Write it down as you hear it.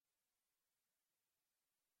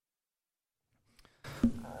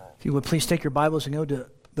If you would please take your Bibles and go to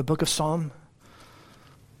the book of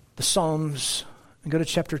the Psalms, and go to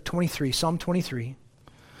chapter 23, Psalm 23.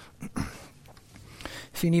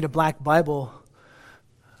 If you need a black Bible,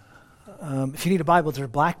 there's a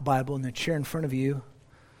black Bible in the chair in front of you,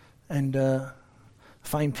 and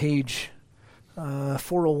find page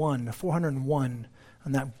 401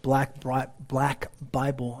 on that black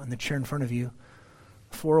Bible in the chair in front of you,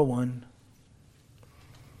 401.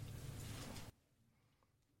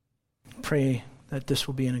 Pray that this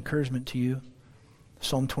will be an encouragement to you.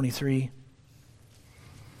 Psalm 23.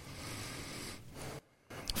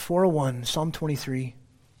 401, Psalm 23.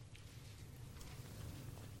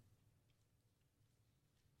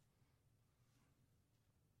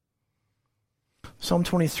 Psalm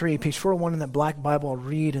 23, page 401 in that black Bible. I'll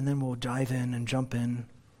read and then we'll dive in and jump in.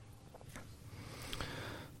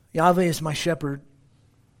 Yahweh is my shepherd.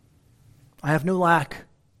 I have no lack.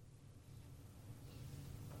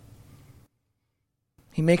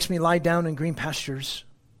 He makes me lie down in green pastures.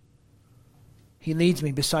 He leads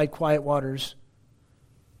me beside quiet waters.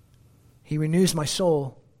 He renews my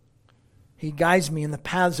soul. He guides me in the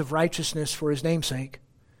paths of righteousness for his name's sake.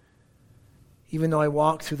 Even though I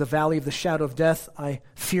walk through the valley of the shadow of death, I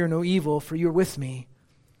fear no evil, for you are with me.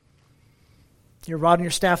 Your rod and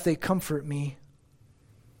your staff, they comfort me.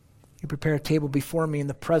 You prepare a table before me in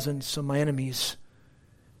the presence of my enemies.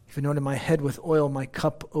 You've anointed my head with oil, my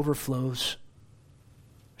cup overflows.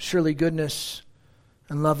 Surely goodness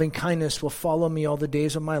and loving kindness will follow me all the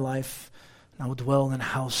days of my life, and I will dwell in the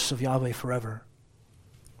house of Yahweh forever.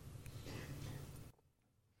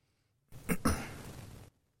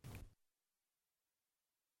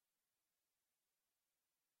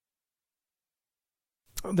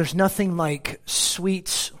 There's nothing like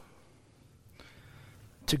sweets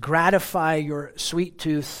to gratify your sweet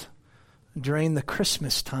tooth during the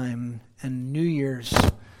Christmas time and New Year's.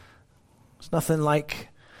 There's nothing like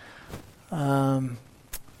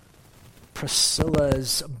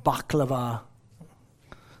Priscilla's baklava.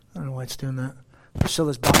 I don't know why it's doing that.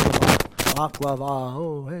 Priscilla's baklava. Baklava.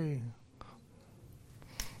 Oh, hey.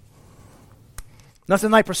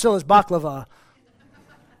 Nothing like Priscilla's baklava.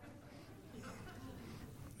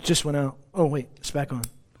 Just went out. Oh, wait. It's back on.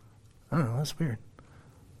 I don't know. That's weird.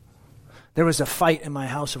 There was a fight in my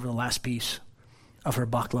house over the last piece of her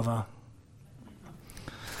baklava.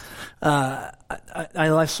 I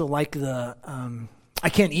also like I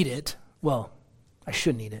can't eat it. Well, I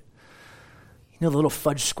shouldn't eat it. You know the little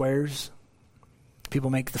fudge squares? People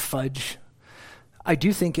make the fudge. I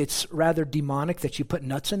do think it's rather demonic that you put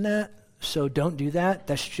nuts in that, so don't do that.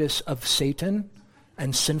 That's just of Satan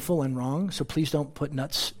and sinful and wrong, so please don't put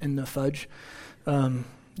nuts in the fudge.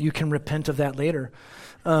 You can repent of that later.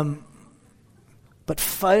 But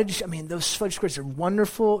fudge, those fudge squares are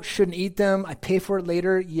wonderful. Shouldn't eat them. I pay for it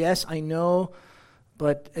later. Yes, I know,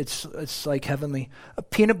 but it's like heavenly.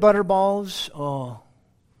 Peanut butter balls, oh,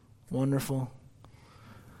 wonderful.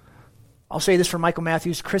 I'll say this for Michael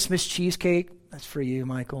Matthews, Christmas cheesecake, that's for you,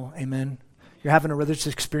 Michael. Amen. You're having a religious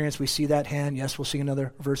experience. We see that hand. Yes, we'll sing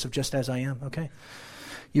another verse of Just As I Am, okay?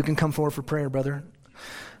 You can come forward for prayer, brother.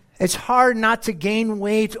 It's hard not to gain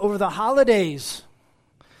weight over the holidays,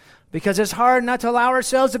 because it's hard not to allow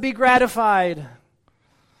ourselves to be gratified.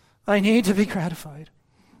 I need to be gratified.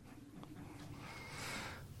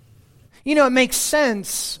 You know, it makes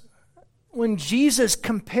sense when Jesus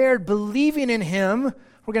compared believing in him.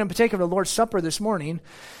 We're going to partake of the Lord's Supper this morning.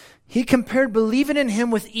 He compared believing in him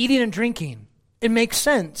with eating and drinking. It makes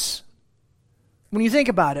sense when you think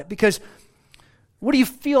about it, because what do you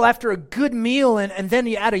feel after a good meal and then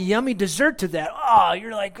you add a yummy dessert to that? Oh,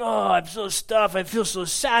 you're like, oh, I'm so stuffed. I feel so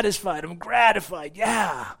satisfied. I'm gratified.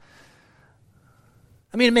 Yeah.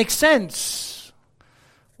 It makes sense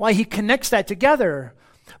why he connects that together.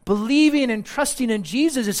 Believing and trusting in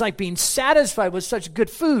Jesus is like being satisfied with such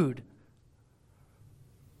good food.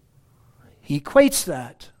 He equates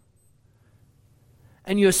that.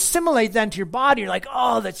 And you assimilate that into your body. You're like,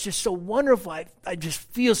 oh, that's just so wonderful. I just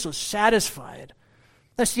feel so satisfied.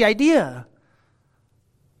 That's the idea.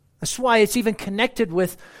 That's why it's even connected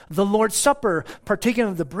with the Lord's Supper, partaking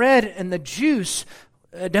of the bread and the juice.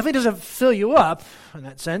 It definitely doesn't fill you up in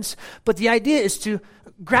that sense, but the idea is to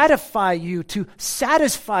gratify you, to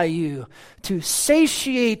satisfy you, to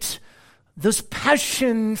satiate this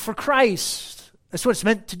passion for Christ. That's what it's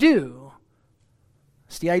meant to do.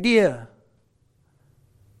 That's the idea.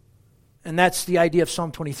 And that's the idea of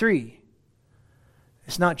Psalm 23.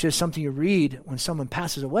 It's not just something you read when someone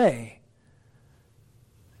passes away.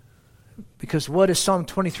 Because what is Psalm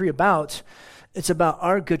 23 about? It's about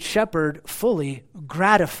our good shepherd fully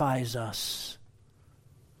gratifies us.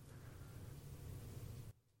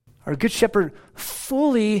 Our good shepherd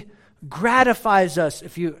fully gratifies us.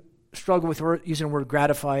 If you struggle with using the word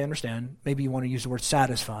gratify, I understand. Maybe you want to use the word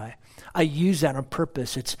satisfy. I use that on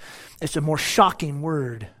purpose. It's a more shocking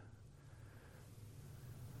word.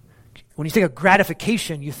 When you think of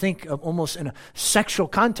gratification, you think of almost in a sexual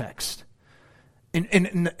context.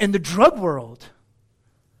 In the drug world.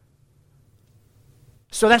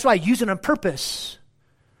 So that's why I use it on purpose.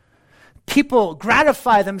 People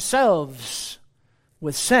gratify themselves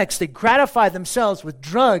with sex. They gratify themselves with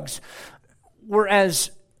drugs.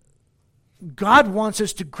 Whereas God wants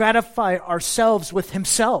us to gratify ourselves with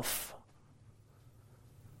himself.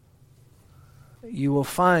 You will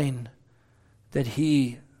find that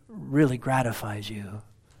he really gratifies you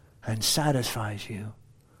and satisfies you.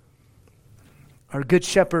 Our good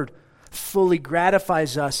shepherd fully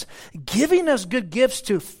gratifies us, giving us good gifts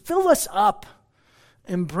to fill us up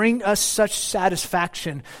and bring us such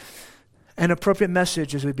satisfaction. An appropriate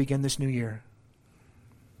message as we begin this new year.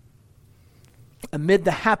 Amid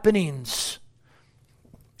the happenings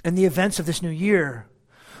and the events of this new year,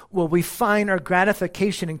 will we find our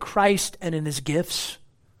gratification in Christ and in his gifts?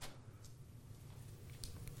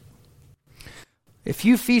 If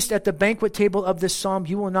you feast at the banquet table of this psalm,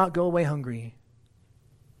 you will not go away hungry.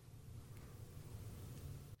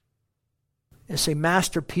 It's a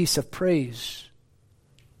masterpiece of praise.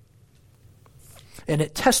 And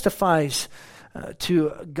it testifies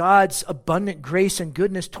to God's abundant grace and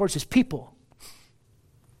goodness towards his people.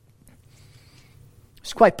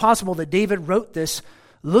 It's quite possible that David wrote this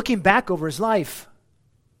looking back over his life.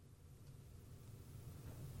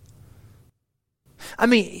 I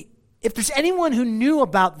mean, if there's anyone who knew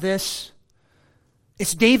about this,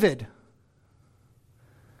 it's David.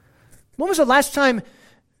 When was the last time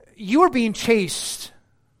you were being chased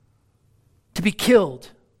to be killed?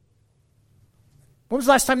 When was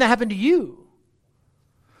the last time that happened to you?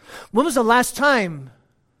 When was the last time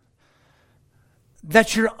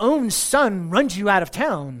that your own son runs you out of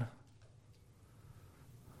town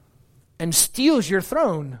and steals your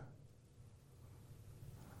throne?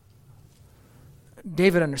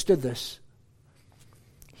 David understood this.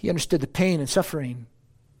 He understood the pain and suffering.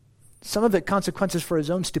 Some of it consequences for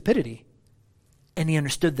his own stupidity. And he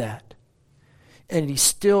understood that. And he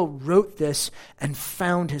still wrote this and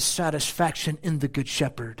found his satisfaction in the Good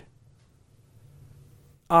Shepherd.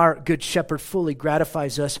 Our Good Shepherd fully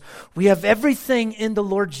gratifies us. We have everything in the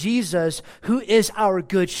Lord Jesus, who is our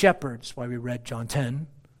Good Shepherd. That's why we read John 10.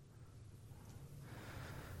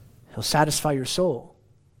 He'll satisfy your soul.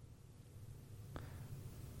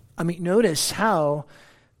 I mean, notice how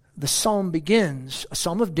the psalm begins, a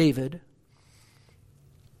psalm of David.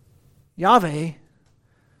 Yahweh,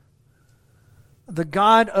 the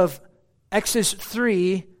God of Exodus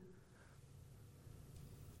 3,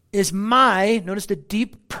 is notice the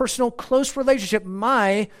deep, personal, close relationship,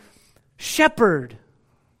 my shepherd.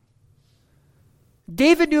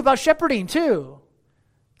 David knew about shepherding too.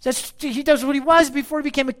 He does what he was before he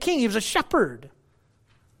became a king. He was a shepherd.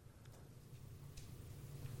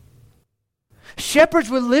 Shepherds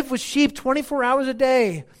would live with sheep 24 hours a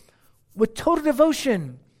day with total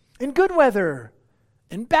devotion in good weather,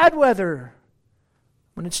 in bad weather,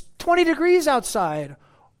 when it's 20 degrees outside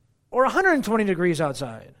or 120 degrees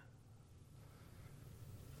outside.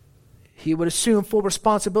 He would assume full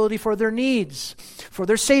responsibility for their needs, for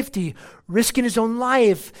their safety, risking his own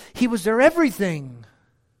life. He was their everything,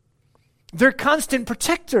 their constant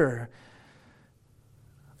protector,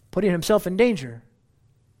 putting himself in danger.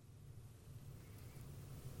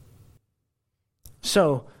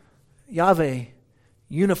 So, Yahweh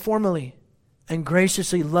uniformly and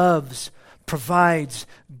graciously loves, provides,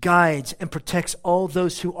 guides, and protects all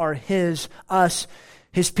those who are us,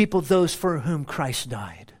 his people, those for whom Christ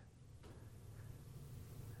died.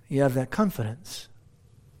 You have that confidence.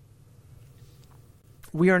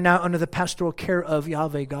 We are now under the pastoral care of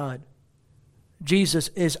Yahweh God. Jesus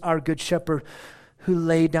is our good shepherd who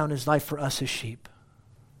laid down his life for us as sheep.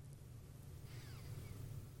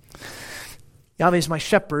 Yahweh is my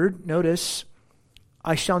shepherd. Notice,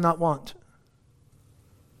 I shall not want.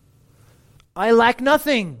 I lack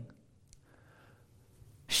nothing.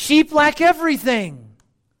 Sheep lack everything.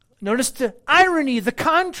 Notice the irony, the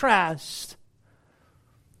contrast.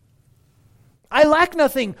 I lack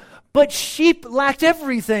nothing, but sheep lacked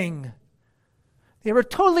everything. They were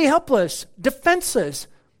totally helpless, defenseless,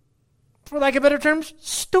 for lack of better terms,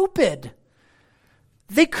 stupid.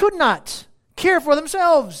 They could not care for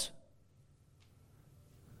themselves.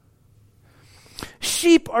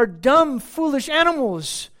 Sheep are dumb, foolish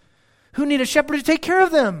animals who need a shepherd to take care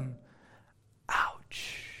of them.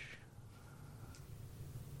 Ouch.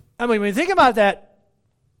 I mean, when you think about that,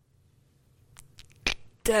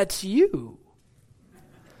 That's you.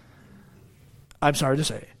 I'm sorry to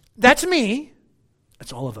say. That's me.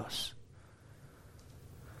 That's all of us.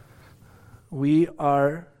 We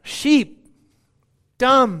are sheep,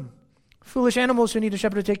 dumb, foolish animals who need a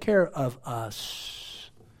shepherd to take care of us.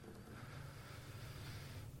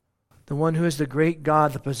 The one who is the great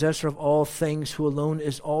God, the possessor of all things, who alone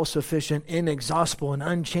is all-sufficient, inexhaustible, and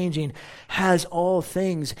unchanging, has all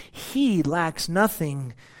things. He lacks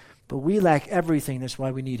nothing, but we lack everything. That's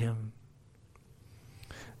why we need him.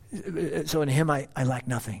 So in him I lack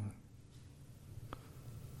nothing.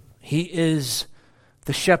 He is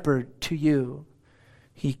the shepherd to you.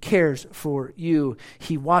 He cares for you.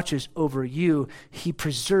 He watches over you. He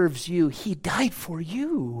preserves you. He died for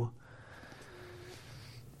you.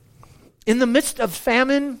 In the midst of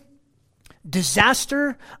famine,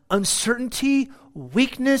 disaster, uncertainty,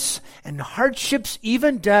 weakness, and hardships,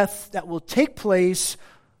 even death that will take place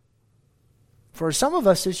for some of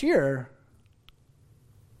us this year,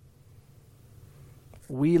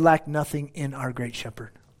 we lack nothing in our great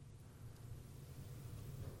shepherd.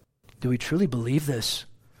 Do we truly believe this?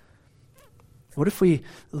 What if we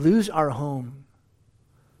lose our home,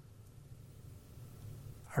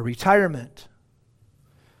 our retirement,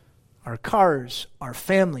 our cars, our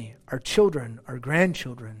family, our children, our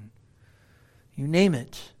grandchildren, you name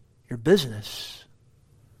it, your business?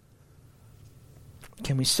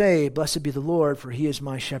 Can we say, "Blessed be the Lord, for he is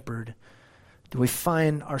my shepherd"? Do we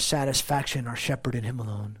find our satisfaction, our shepherd, in him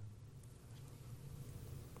alone?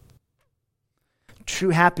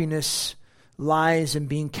 True happiness lies in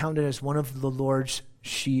being counted as one of the Lord's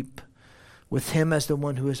sheep, with him as the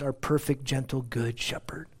one who is our perfect, gentle, good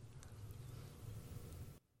shepherd.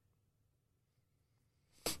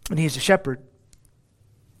 And he is a shepherd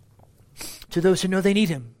to those who know they need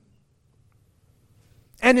him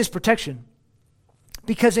and his protection,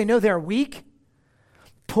 because they know they are weak,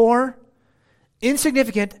 poor,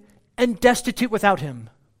 insignificant, and destitute without him.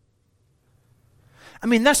 I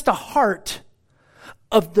mean, that's the heart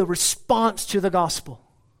of the response to the gospel.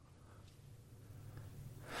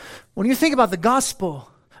 When you think about the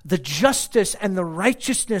gospel, the justice and the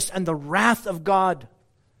righteousness and the wrath of God,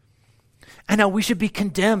 and how we should be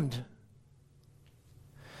condemned.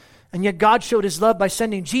 And yet God showed his love by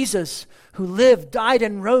sending Jesus, who lived, died,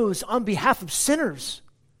 and rose on behalf of sinners.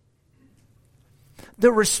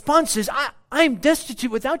 The response is, I'm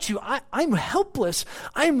destitute without you. I'm helpless.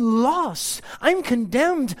 I'm lost. I'm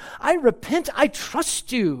condemned. I repent. I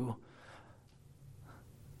trust you.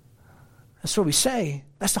 That's what we say.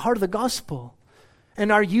 That's the heart of the gospel.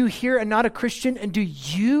 And are you here and not a Christian? And do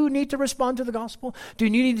you need to respond to the gospel? Do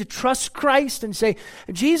you need to trust Christ and say,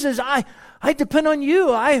 "Jesus, I depend on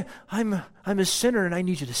you. I'm a sinner and I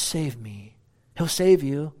need you to save me." He'll save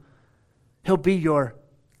you. He'll be your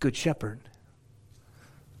good shepherd.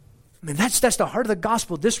 I mean, that's the heart of the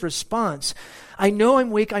gospel, this response. I know I'm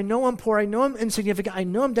weak. I know I'm poor. I know I'm insignificant. I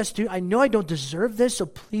know I'm destitute. I know I don't deserve this, so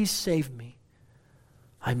please save me.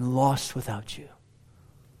 I'm lost without you.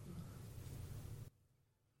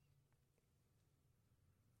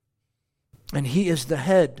 And he is the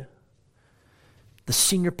head, the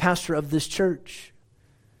senior pastor of this church.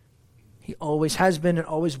 He always has been and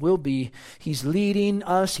always will be. He's leading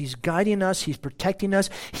us. He's guiding us. He's protecting us.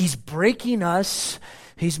 He's breaking us.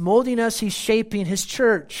 He's molding us. He's shaping his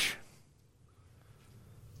church.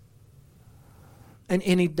 And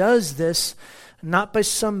he does this not by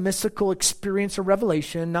some mystical experience or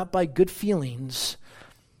revelation, not by good feelings,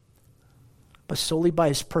 but solely by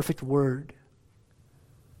his perfect word.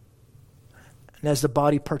 And as the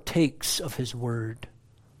body partakes of his word,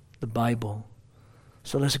 the Bible.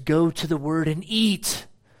 So let's go to the word and eat.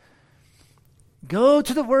 Go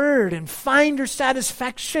to the word and find your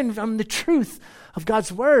satisfaction from the truth of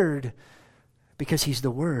God's word, because he's the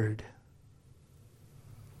word.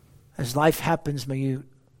 As life happens, may you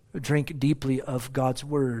drink deeply of God's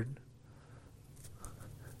word.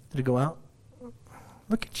 Did it go out?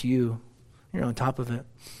 Look at you. You're on top of it.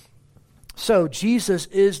 So Jesus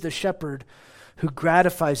is the shepherd who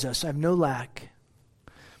gratifies us. I have no lack.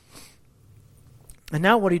 And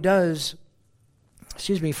now what he does,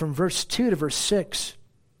 from verse 2 to verse 6,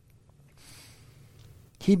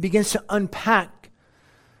 he begins to unpack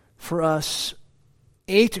for us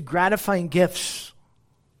 8 gratifying gifts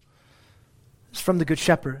from the Good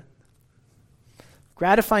Shepherd.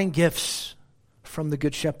 Gratifying gifts from the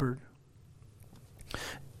Good Shepherd.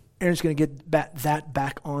 Aaron's going to get that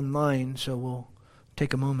back online, so we'll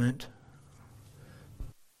take a moment.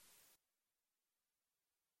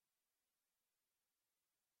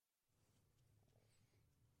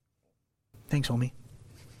 Thanks, homie.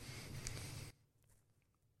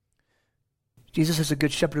 Jesus is a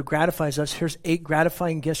good shepherd who gratifies us. Here's 8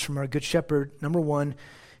 gratifying gifts from our good shepherd. Number 1,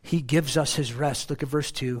 he gives us his rest. Look at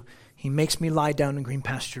verse 2. He makes me lie down in green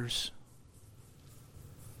pastures.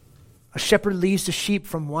 A shepherd leads the sheep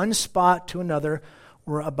from one spot to another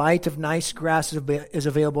where a bite of nice grass is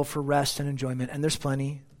available for rest and enjoyment, and there's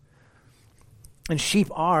plenty. And sheep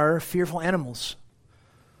are fearful animals,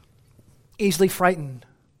 easily frightened.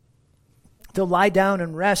 They'll lie down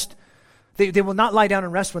and rest. They will not lie down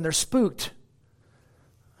and rest when they're spooked.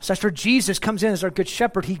 So that's where Jesus comes in as our good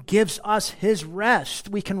shepherd. He gives us his rest.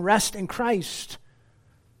 We can rest in Christ.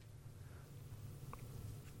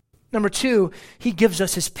 Number 2, he gives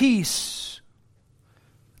us his peace.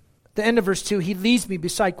 The end of verse 2, he leads me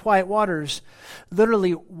beside quiet waters,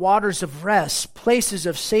 literally waters of rest, places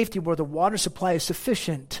of safety where the water supply is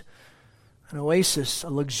sufficient. An oasis, a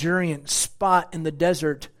luxuriant spot in the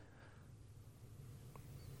desert.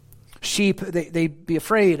 Sheep, they be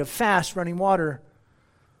afraid of fast running water.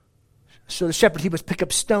 So the shepherd, he must pick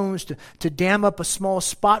up stones to dam up a small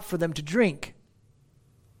spot for them to drink.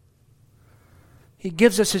 He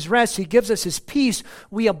gives us his rest. He gives us his peace.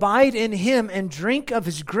 We abide in him and drink of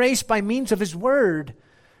his grace by means of his word.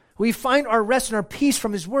 We find our rest and our peace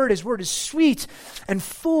from his word. His word is sweet and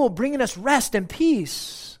full, bringing us rest and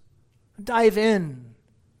peace. Dive in.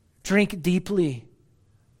 Drink deeply.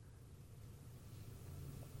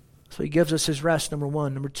 So he gives us his rest, number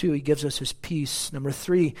 1. Number 2, he gives us his peace. Number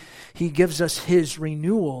 3, he gives us his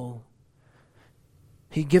renewal.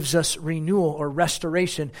 He gives us renewal or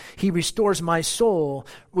restoration. He restores my soul,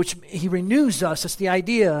 which he renews us. That's the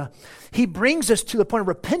idea. He brings us to the point of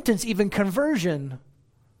repentance, even conversion.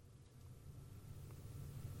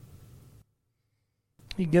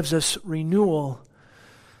 He gives us renewal.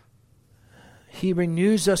 He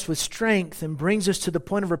renews us with strength and brings us to the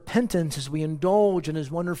point of repentance as we indulge in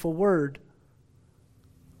his wonderful word.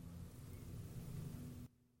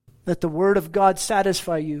 Let the word of God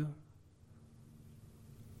satisfy you.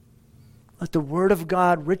 Let the word of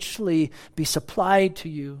God richly be supplied to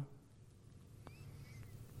you.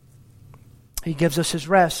 He gives us his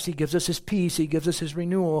rest. He gives us his peace. He gives us his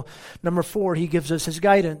renewal. Number 4, he gives us his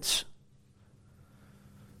guidance.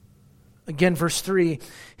 Again, verse 3,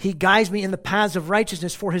 he guides me in the paths of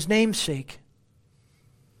righteousness for his name's sake.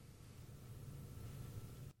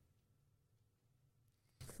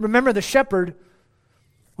 Remember, the shepherd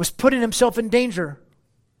was putting himself in danger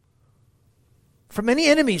from any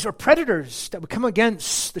enemies or predators that would come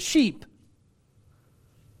against the sheep.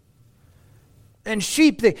 And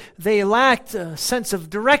sheep, they lacked a sense of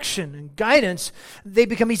direction and guidance. They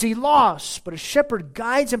become easily lost. But a shepherd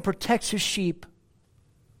guides and protects his sheep.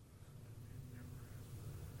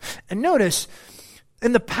 And notice,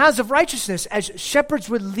 in the paths of righteousness, as shepherds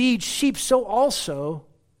would lead sheep, so also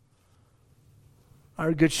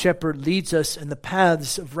our good shepherd leads us in the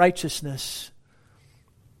paths of righteousness,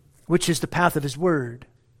 which is the path of his word.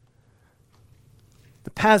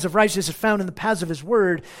 The paths of righteousness are found in the paths of his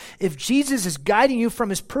word. If Jesus is guiding you from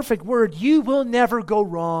his perfect word, you will never go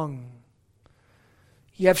wrong.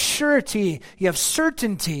 You have surety, you have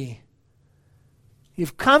certainty, you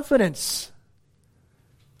have confidence.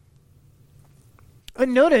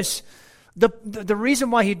 And notice the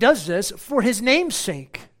reason why he does this, for his name's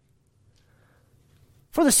sake.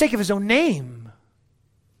 For the sake of his own name.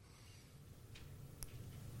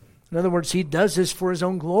 In other words, he does this for his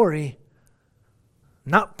own glory,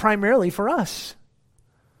 not primarily for us.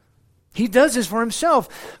 He does this for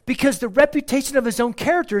himself because the reputation of his own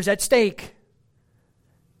character is at stake.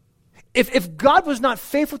 If God was not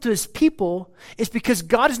faithful to his people, it's because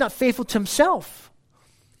God is not faithful to himself.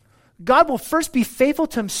 God will first be faithful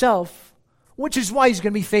to himself, which is why he's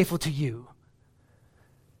going to be faithful to you.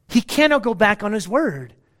 He cannot go back on his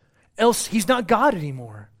word, else he's not God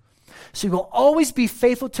anymore. So he will always be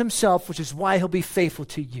faithful to himself, which is why he'll be faithful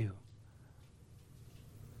to you.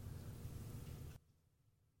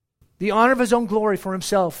 The honor of his own glory for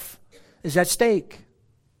himself is at stake.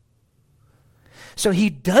 So he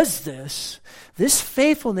does this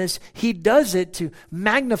faithfulness, he does it to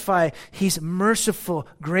magnify. He's merciful,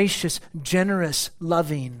 gracious, generous,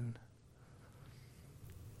 loving.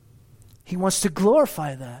 He wants to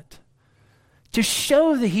glorify that, to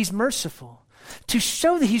show that he's merciful, to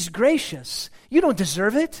show that he's gracious. You don't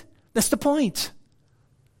deserve it. That's the point.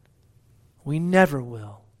 We never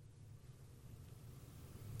will.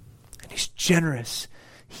 And he's generous.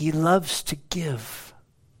 He loves to give.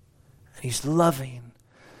 He's loving.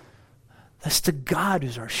 That's the God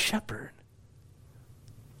who's our shepherd.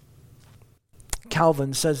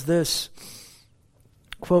 Calvin says this,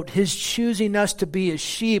 quote, his choosing us to be his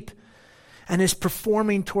sheep and is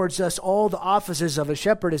performing towards us all the offices of a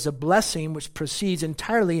shepherd is a blessing which proceeds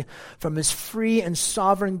entirely from his free and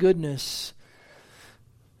sovereign goodness.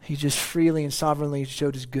 He just freely and sovereignly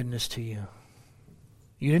showed his goodness to you.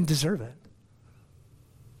 You didn't deserve it.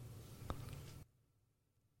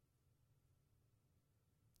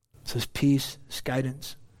 So his peace, his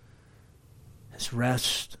guidance, his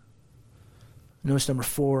rest. Notice number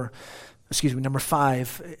 5,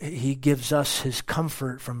 he gives us his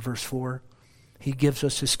comfort from verse 4. He gives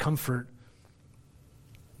us his comfort.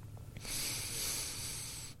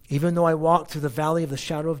 Even though I walk through the valley of the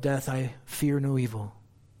shadow of death, I fear no evil.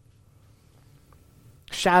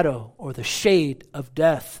 Shadow, or the shade of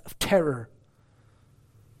death, of terror.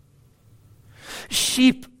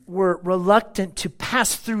 Sheep were reluctant to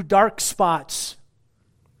pass through dark spots.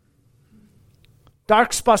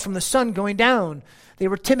 Dark spots from the sun going down. They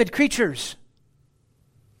were timid creatures.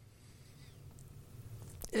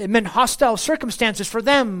 It meant hostile circumstances for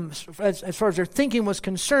them as far as their thinking was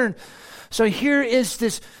concerned. So here is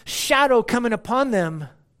this shadow coming upon them.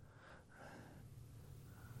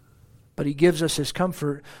 But he gives us his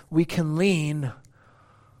comfort. We can lean,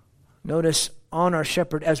 notice, on our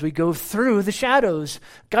shepherd as we go through the shadows.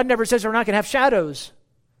 God never says we're not going to have shadows.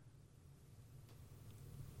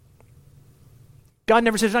 God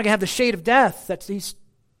never says we're not going to have the shade of death. It's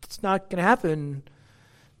not going to happen.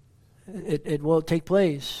 It will take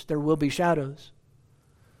place. There will be shadows.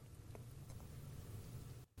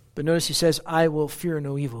 But notice he says, I will fear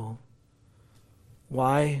no evil.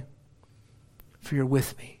 Why? For you're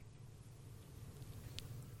with me.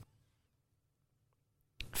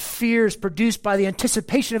 Fear is produced by the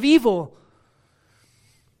anticipation of evil.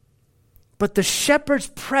 But the shepherd's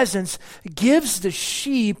presence gives the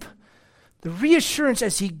sheep the reassurance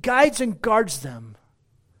as he guides and guards them.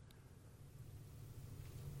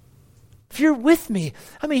 If you're with me,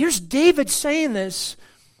 here's David saying this.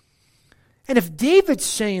 And if David's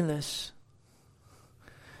saying this,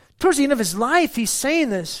 towards the end of his life, he's saying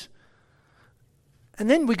this. And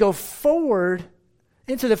then we go forward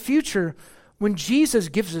into the future when Jesus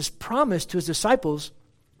gives this promise to his disciples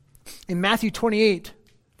in Matthew 28,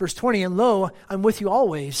 verse 20, and lo, I'm with you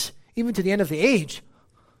always, even to the end of the age.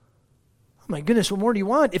 Oh my goodness, what more do you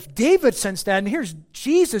want? If David sensed that, and here's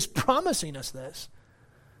Jesus promising us this.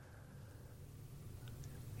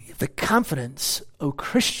 You have the confidence, O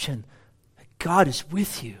Christian, that God is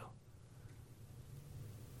with you.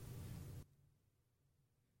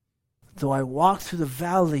 Though I walk through the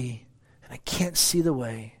valley and I can't see the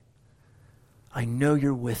way, I know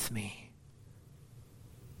you're with me.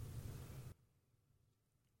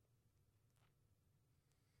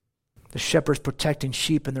 The shepherd's protecting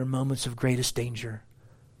sheep in their moments of greatest danger.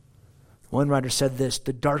 One writer said this,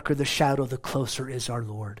 the darker the shadow, the closer is our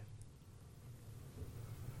Lord.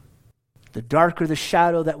 The darker the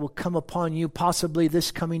shadow that will come upon you, possibly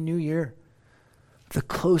this coming new year, the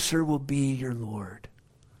closer will be your Lord.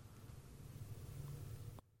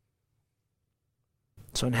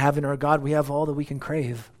 So in having our God, we have all that we can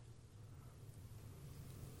crave.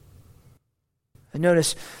 And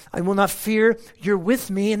notice, I will not fear, you're with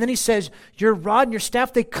me. And then he says, your rod and your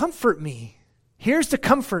staff, they comfort me. Here's the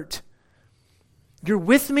comfort. You're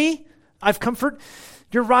with me, I've comfort.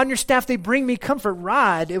 Your rod and your staff, they bring me comfort.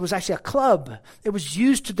 Rod, it was actually a club. It was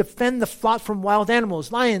used to defend the flock from wild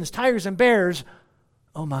animals, lions, tigers, and bears.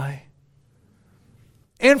 Oh my.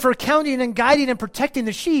 And for counting and guiding and protecting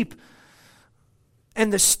the sheep.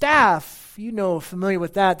 And the staff, familiar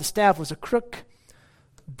with that. The staff was a crook,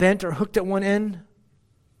 bent or hooked at one end.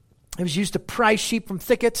 It was used to pry sheep from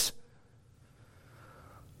thickets,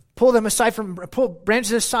 pull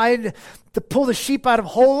branches aside to pull the sheep out of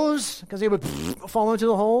holes because they would fall into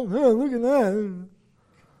the hole. Oh, look at that.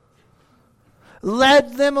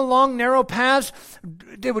 Led them along narrow paths.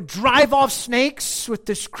 They would drive off snakes with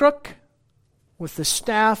this crook, with the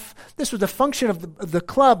staff. This was the function of the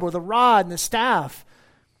club or the rod and the staff.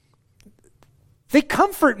 They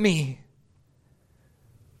comfort me.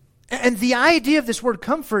 And the idea of this word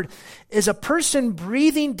comfort is a person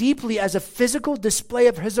breathing deeply as a physical display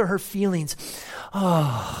of his or her feelings.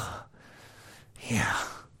 Oh, yeah,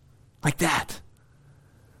 like that.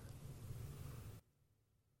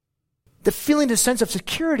 The feeling, the sense of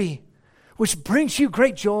security, which brings you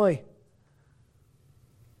great joy.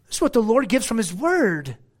 This is what the Lord gives from his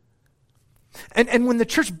word. And when the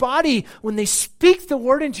church body, when they speak the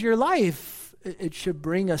word into your life, it should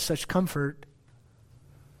bring us such comfort.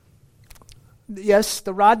 Yes,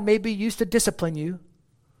 the rod may be used to discipline you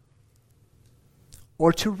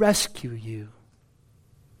or to rescue you.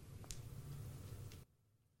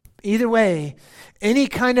 Either way, any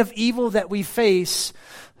kind of evil that we face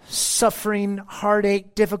suffering,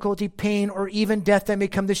 heartache, difficulty, pain, or even death that may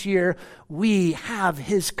come this year, we have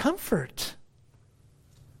his comfort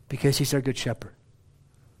because he's our good shepherd.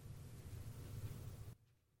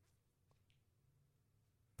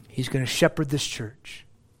 He's going to shepherd this church,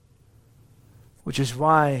 which is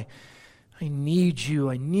why I need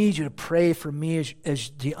you to pray for me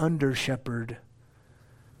as the under shepherd,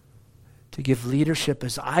 to give leadership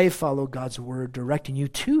as I follow God's word, directing you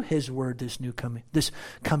to his word this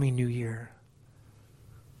coming new year.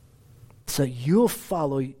 So you'll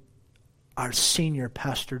follow our senior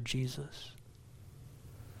pastor, Jesus.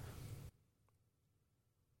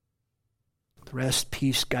 The rest,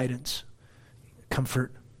 peace, guidance,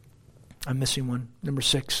 comfort. I'm missing one. Number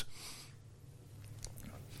 6.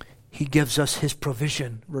 He gives us his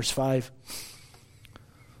provision. Verse 5.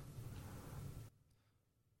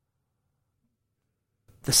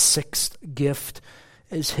 The 6th gift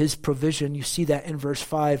is his provision. You see that in verse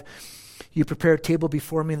 5. You prepare a table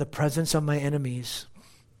before me in the presence of my enemies.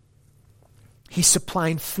 He's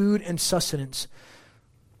supplying food and sustenance.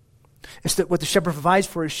 It's what the shepherd provides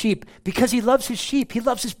for his sheep because he loves his sheep. He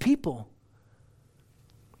loves his people.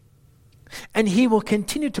 And he will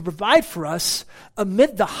continue to provide for us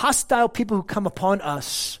amid the hostile people who come upon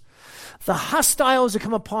us. The hostiles that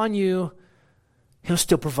come upon you, he'll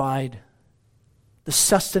still provide. The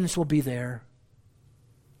sustenance will be there.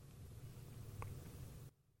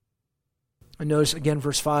 And notice again,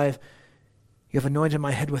 verse 5, you have anointed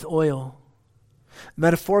my head with oil.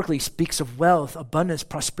 Metaphorically speaks of wealth, abundance,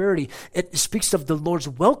 prosperity. It speaks of the Lord's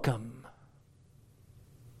welcome.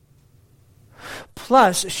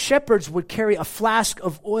 Plus, shepherds would carry a flask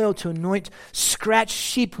of oil to anoint scratched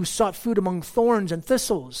sheep who sought food among thorns and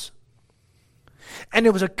thistles. And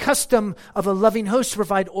it was a custom of a loving host to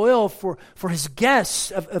provide oil for his guests,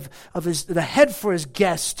 the head for his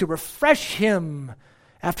guests, to refresh him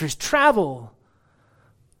after his travel.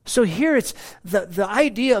 So here it's the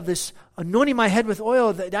idea of this anointing my head with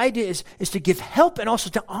oil, the idea is to give help and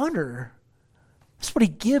also to honor. That's what he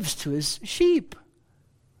gives to his sheep.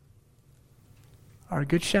 Our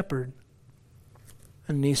good shepherd.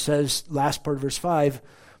 And he says, last part of verse 5,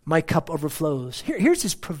 my cup overflows. Here's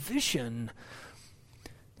his provision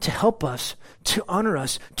to help us, to honor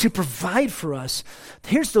us, to provide for us.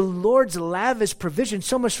 Here's the Lord's lavish provision,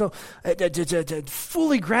 so much so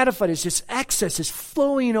fully gratified. It's just excess is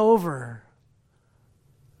flowing over.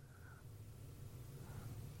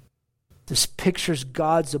 This pictures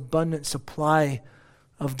God's abundant supply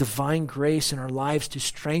of divine grace in our lives to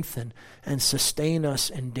strengthen and sustain us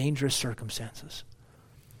in dangerous circumstances.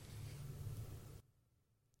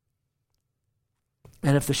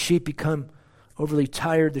 And if the sheep become overly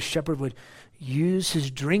tired, the shepherd would use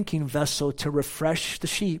his drinking vessel to refresh the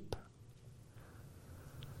sheep.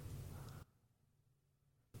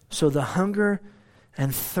 So the hunger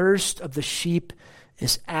and thirst of the sheep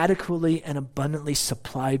is adequately and abundantly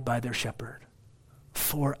supplied by their shepherd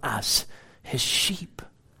for us, his sheep.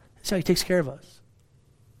 That's how he takes care of us.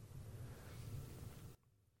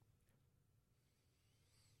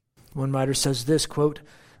 One writer says this, quote,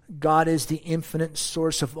 God is the infinite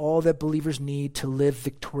source of all that believers need to live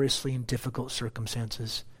victoriously in difficult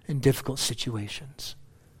circumstances, in difficult situations.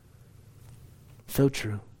 So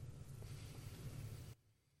true.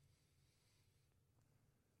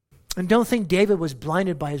 And don't think David was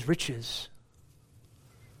blinded by his riches.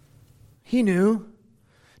 He knew.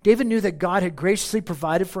 David knew that God had graciously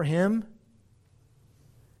provided for him,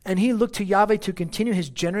 and he looked to Yahweh to continue his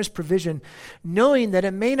generous provision, knowing that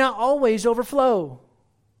it may not always overflow.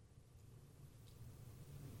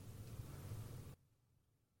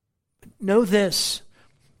 Know this,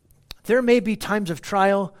 there may be times of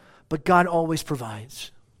trial, but God always provides.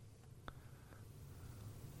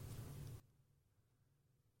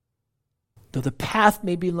 Though the path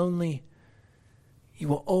may be lonely, he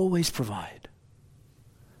will always provide.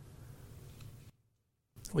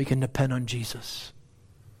 We can depend on Jesus.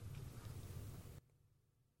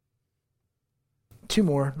 2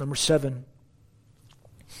 more, number 7.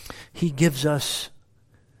 He gives us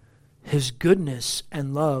his goodness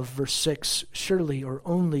and love. Verse 6, surely or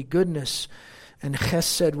only goodness and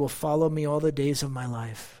chesed will follow me all the days of my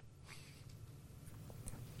life.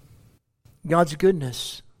 God's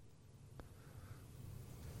goodness.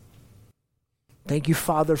 Thank you,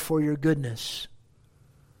 Father, for your goodness.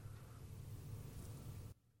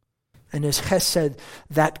 And his chesed,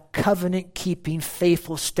 that covenant-keeping,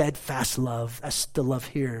 faithful, steadfast love. That's the love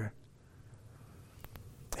here.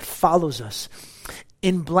 It follows us.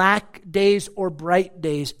 In black days or bright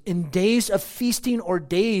days, in days of feasting or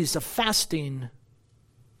days of fasting,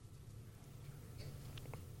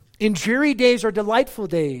 In dreary days or delightful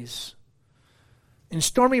days. In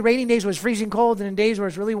stormy, rainy days where it's freezing cold, and in days where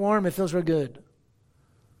it's really warm, it feels real good.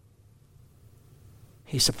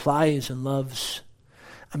 He supplies and loves.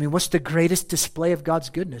 I mean, what's the greatest display of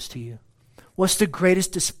God's goodness to you? What's the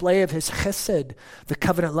greatest display of his chesed, the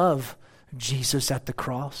covenant love? Jesus at the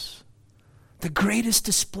cross. The greatest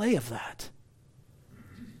display of that.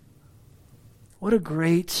 What a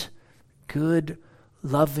great, good,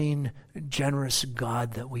 loving, generous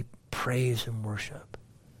God that we praise and worship.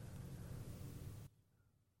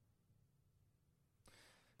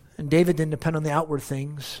 And David didn't depend on the outward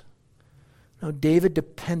things. No, David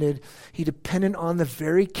depended on the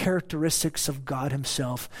very characteristics of God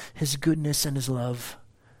himself, his goodness and his love.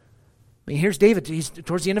 I mean, here's David, he's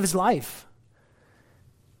towards the end of his life.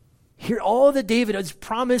 Here, all that David has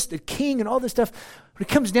promised, the king and all this stuff, when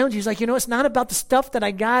it comes down to, he's like, it's not about the stuff that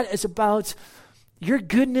I got, it's about your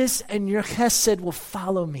goodness and your chesed will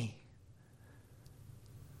follow me.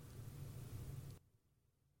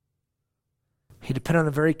 He depended on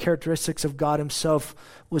the very characteristics of God himself,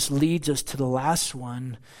 which leads us to the last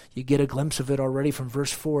one. You get a glimpse of it already from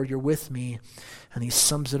verse 4, you're with me. And he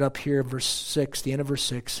sums it up here in verse 6, the end of verse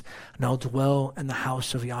 6. And I'll dwell in the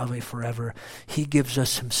house of Yahweh forever. He gives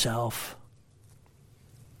us himself.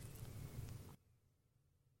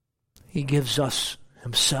 He gives us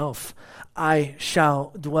himself. I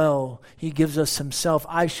shall dwell. He gives us himself.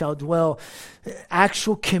 I shall dwell.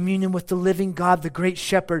 Actual communion with the living God, the great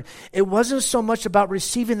shepherd. It wasn't so much about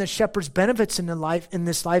receiving the shepherd's benefits in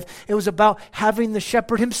this life. It was about having the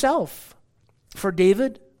shepherd himself. For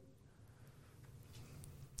David,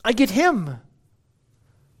 I get him.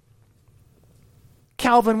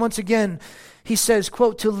 Calvin, once again, he says,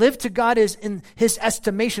 quote, to live to God is in his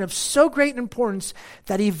estimation of so great importance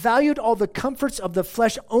that he valued all the comforts of the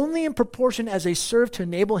flesh only in proportion as they served to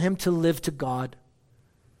enable him to live to God.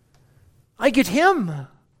 I get him.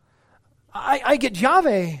 I get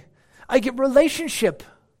Yahweh. I get relationship.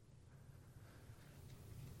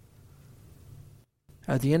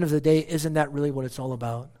 At the end of the day, isn't that really what it's all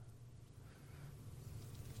about?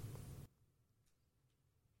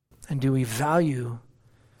 And do we value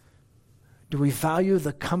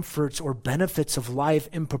the comforts or benefits of life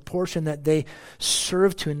in proportion that they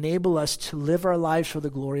serve to enable us to live our lives for the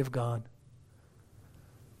glory of God?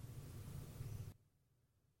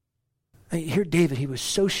 And here David, he was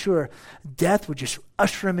so sure death would just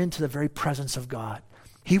usher him into the very presence of God.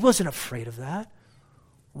 He wasn't afraid of that.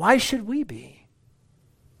 Why should we be?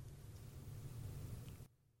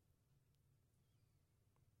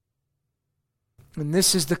 And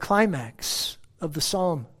this is the climax of the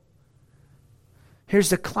psalm. Here's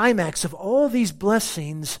the climax of all these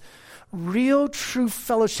blessings, real true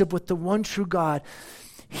fellowship with the one true God.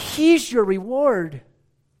 He's your reward,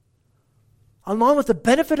 along with the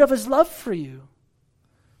benefit of his love for you.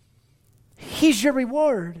 He's your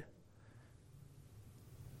reward.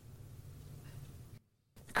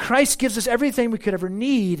 Christ gives us everything we could ever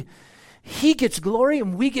need. He gets glory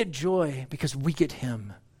and we get joy because we get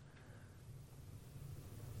him.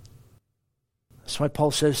 That's why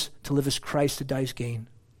Paul says to live as Christ, to die as gain.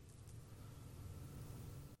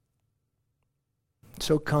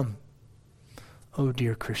 So come, oh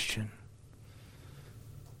dear Christian.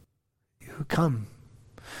 You come.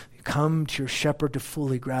 You come to your shepherd to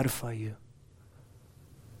fully gratify you.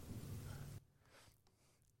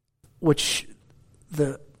 Which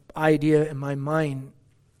the idea in my mind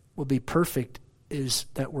will be perfect is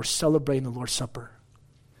that we're celebrating the Lord's Supper.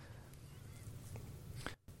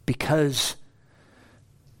 Because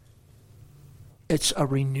it's a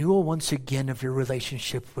renewal once again of your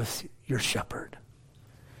relationship with your shepherd.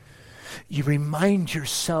 You remind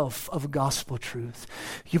yourself of gospel truth.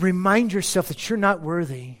 You remind yourself that you're not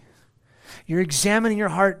worthy. You're examining your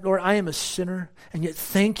heart, Lord, I am a sinner, and yet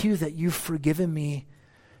thank you that you've forgiven me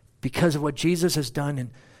because of what Jesus has done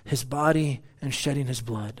in his body and shedding his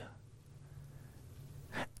blood.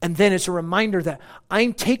 And then it's a reminder that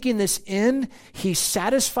I'm taking this in, he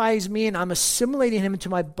satisfies me, and I'm assimilating him into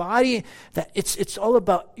my body, that it's all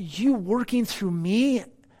about you working through me,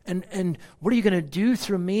 and what are you going to do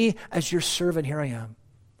through me as your servant? Here I am.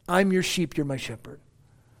 I'm your sheep, you're my shepherd.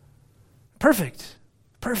 Perfect.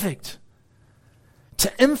 Perfect.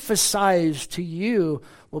 To emphasize to you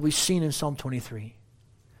what we've seen in Psalm 23.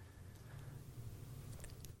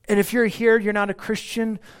 And if you're here, you're not a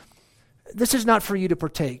Christian, this is not for you to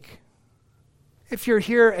partake. If you're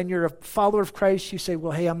here and you're a follower of Christ, you say,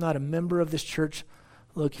 well, hey, I'm not a member of this church.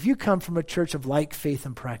 Look, if you come from a church of like faith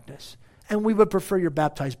and practice, and we would prefer you're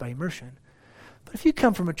baptized by immersion, but if you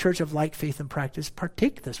come from a church of like faith and practice,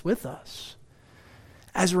 partake this with us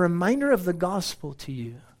as a reminder of the gospel to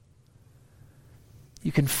you.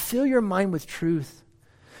 You can fill your mind with truth.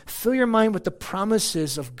 Fill your mind with the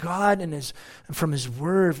promises of God and from his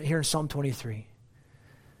word here in Psalm 23.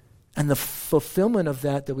 And the fulfillment of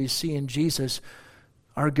that we see in Jesus,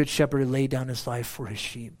 our good shepherd who laid down his life for his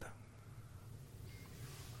sheep.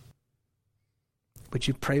 Would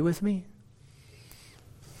you pray with me?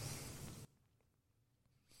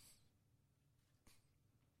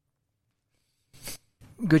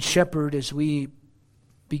 Good shepherd, as we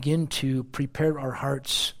begin to prepare our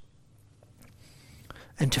hearts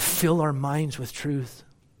and to fill our minds with truth,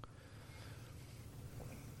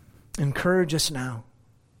 encourage us now.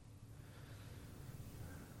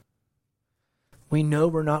 We know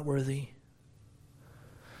we're not worthy.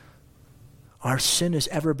 Our sin is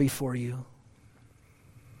ever before you.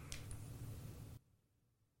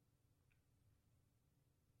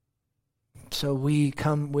 So we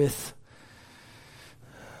come with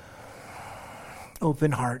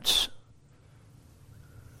open hearts.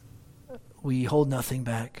 We hold nothing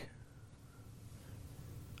back.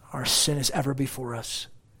 Our sin is ever before us,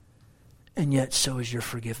 and yet so is your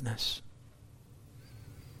forgiveness.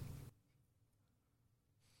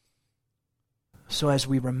 So as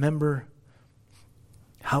we remember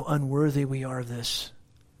how unworthy we are of this,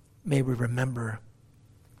 may we remember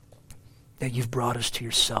that you've brought us to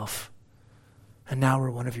yourself, and now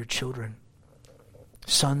we're one of your children,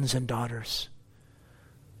 sons and daughters,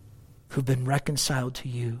 who've been reconciled to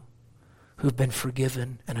you, who've been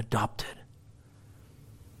forgiven and adopted.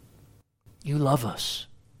 You love us.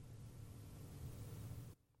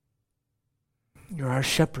 You're our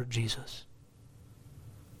shepherd, Jesus.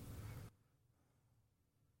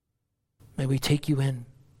 May we take you in.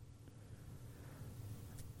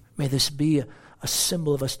 May this be a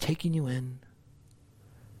symbol of us taking you in,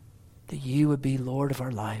 that you would be Lord of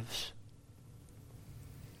our lives.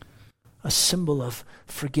 A symbol of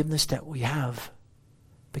forgiveness that we have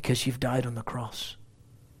because you've died on the cross.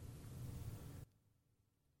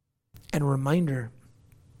 And a reminder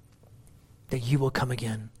that you will come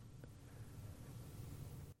again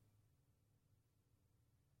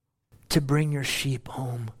to bring your sheep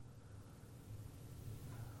home,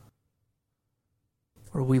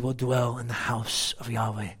 where we will dwell in the house of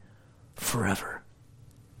Yahweh forever.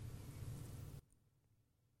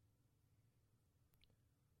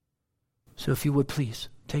 So if you would please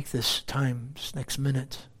take this time, this next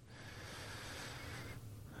minute,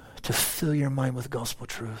 to fill your mind with gospel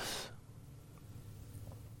truth,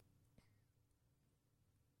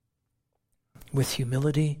 with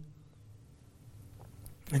humility,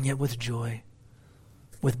 and yet with joy,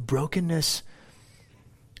 with brokenness,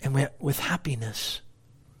 and with happiness.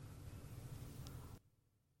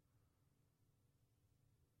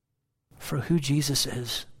 For who Jesus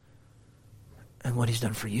is and what he's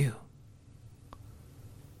done for you.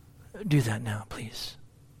 Do that now, please.